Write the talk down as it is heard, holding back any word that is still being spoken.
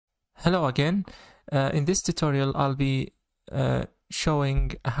Hello again. In this tutorial, I'll be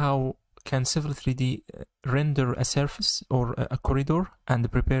showing how can Civil 3D render a surface or a corridor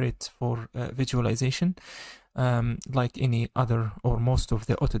and prepare it for visualization like any other or most of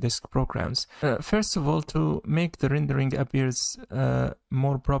the Autodesk programs. First of all, to make the rendering appears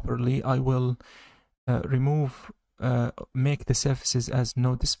more properly, I will make the surfaces as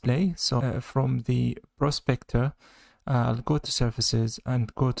no display. So from the prospector, I'll go to surfaces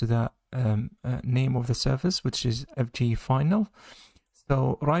and go to the name of the surface, which is FG final.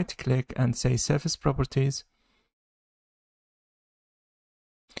 So right click and say surface properties.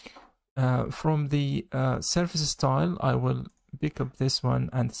 From the surface style, I will pick up this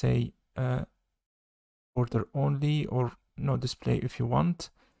one and say border only or no display if you want,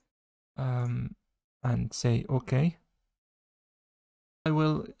 and say OK. I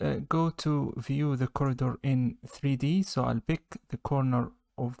will go to view the corridor in 3D, so I'll pick the corner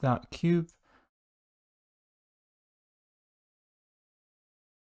of that cube.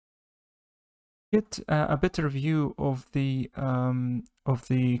 Get a better view of the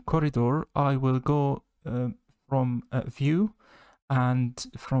corridor, I will go from view, and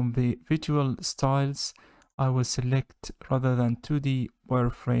from the visual styles, I will select, rather than 2D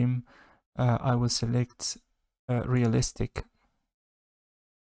wireframe, I will select realistic.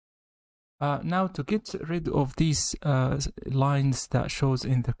 Now to get rid of these lines that shows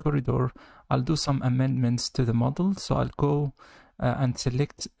in the corridor, I'll do some amendments to the model. So I'll go and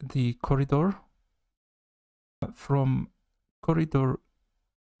select the corridor. From corridor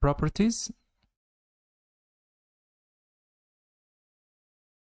properties,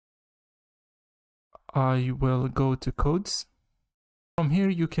 I will go to codes. From here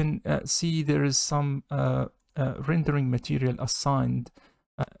you can see there is some rendering material assigned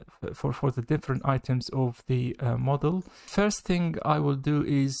for the different items of the model. First thing I will do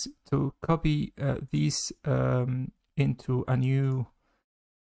is to copy these into a new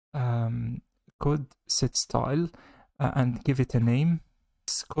code set style and give it a name.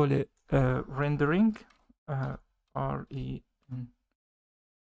 Let's call it rendering, R-E-N.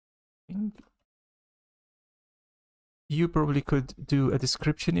 You probably could do a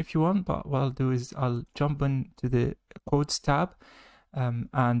description if you want, but what I'll do is I'll jump into the codes tab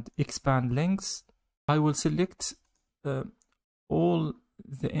and expand links. I will select all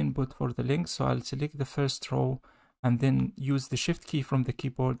the input for the link, so I'll select the first row and then use the shift key from the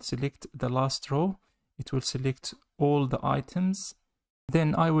keyboard, select the last row. It will select all the items.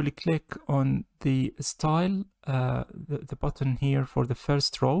 Then I will click on the style, the button here for the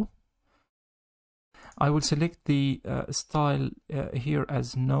first row. I will select the style here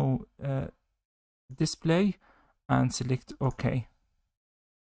as no display and select OK.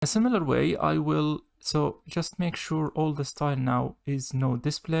 A similar way, I will, so just make sure all the style now is no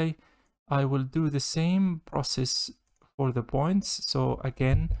display. I will do the same process for the points. So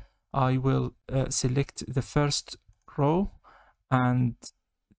again, I will select the first row and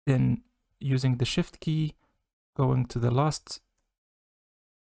then using the shift key, going to the last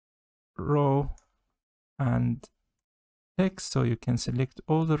row and text, so you can select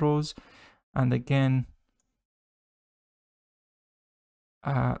all the rows. And again,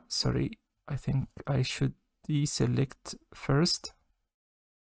 sorry, I think I should deselect first.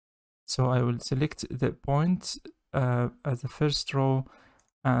 So I will select the point as the first row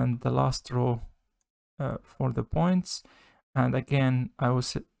and the last row for the points. And again, I will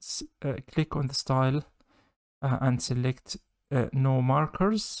click on the style and select no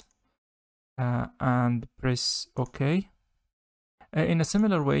markers and press OK. In a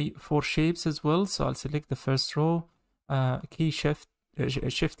similar way for shapes as well, so I'll select the first row,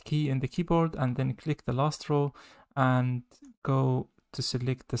 shift key in the keyboard, and then click the last row and go to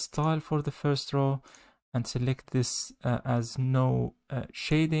select the style for the first row and select this as no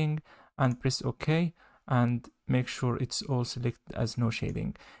shading and press OK and make sure it's all selected as no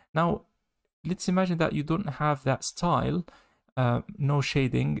shading. Now let's imagine that you don't have that style, no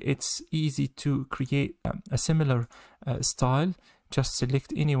shading. It's easy to create a similar style. Just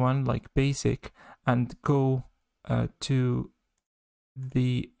select anyone like basic and go to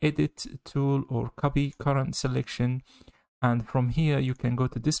the edit tool or copy current selection, and from here you can go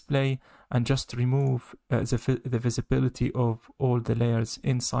to display and just remove the visibility of all the layers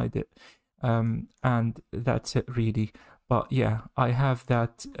inside it, and that's it really. But yeah, I have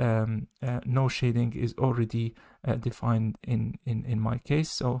that no shading is already defined in my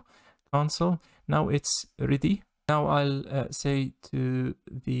case. So cancel. Now it's ready. Now I'll say to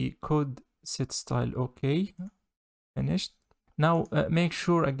the code set style OK, finished. Now make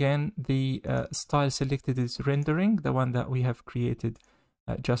sure again the style selected is rendering, the one that we have created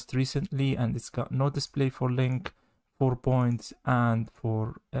just recently, and it's got no display for link, 4 points, and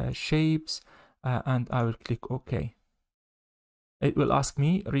for shapes, and I will click OK. It will ask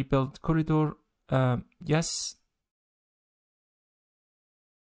me rebuild corridor. Yes.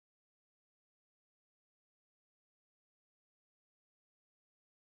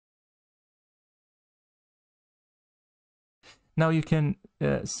 Now you can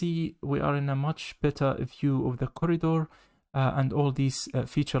see we are in a much better view of the corridor, and all these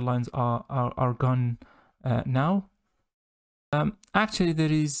feature lines are gone now. Actually,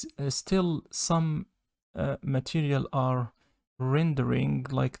 there is still some material are rendering,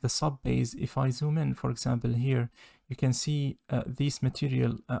 like the sub base. If I zoom in, for example, here, you can see this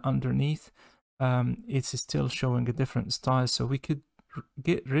material underneath. It's still showing a different style, so we could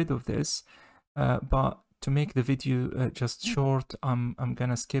get rid of this, but to make the video just short, I'm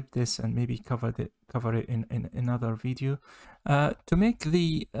gonna skip this and maybe cover it in another video. To make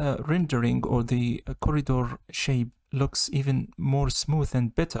the rendering or the corridor shape looks even more smooth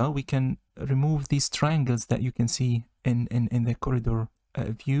and better, we can remove these triangles that you can see in the corridor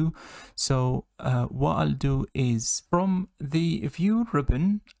view. So what I'll do is, from the view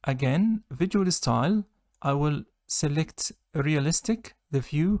ribbon, again, visual style, I will select realistic, the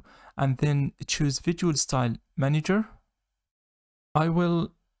view, and then choose visual style manager. I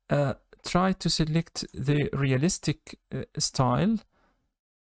will try to select the realistic style.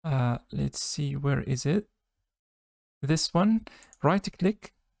 Let's see, where is it? This one. Right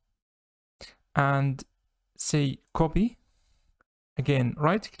click and say copy. Again,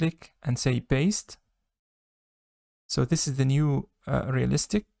 right click and say paste. So this is the new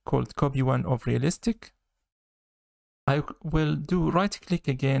realistic, called copy one of realistic. I will do right click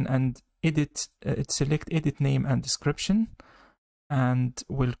again and edit, select edit name and description, and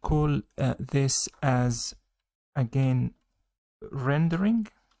we'll call this as, again, rendering.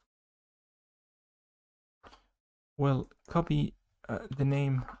 We'll copy the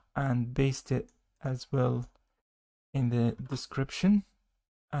name and paste it as well in the description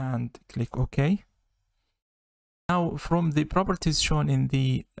and click OK. Now, from the properties shown in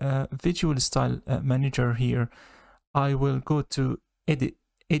the visual style manager here, I will go to edit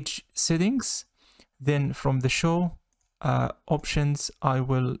edge settings. Then from the show options, I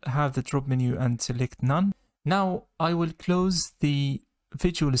will have the drop menu and select none. Now I will close the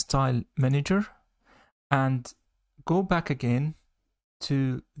visual style manager and go back again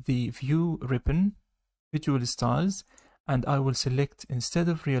to the view ribbon, visual styles, and I will select, instead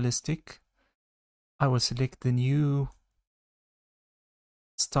of realistic, I will select the new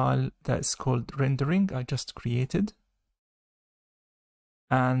style that's called rendering I just created.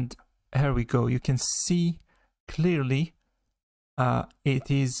 And here we go. You can see clearly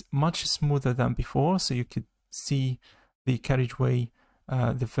it is much smoother than before. So you could see the carriageway,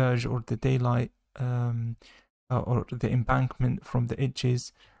 the verge or the daylight, or the embankment from the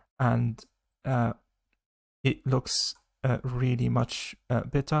edges, and it looks really much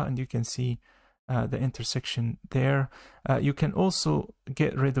better. And you can see the intersection there. You can also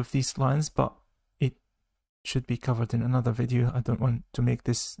get rid of these lines, but it should be covered in another video. I don't want to make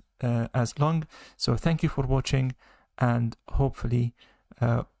this as long. So thank you for watching, and hopefully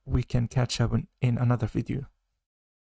we can catch up in another video.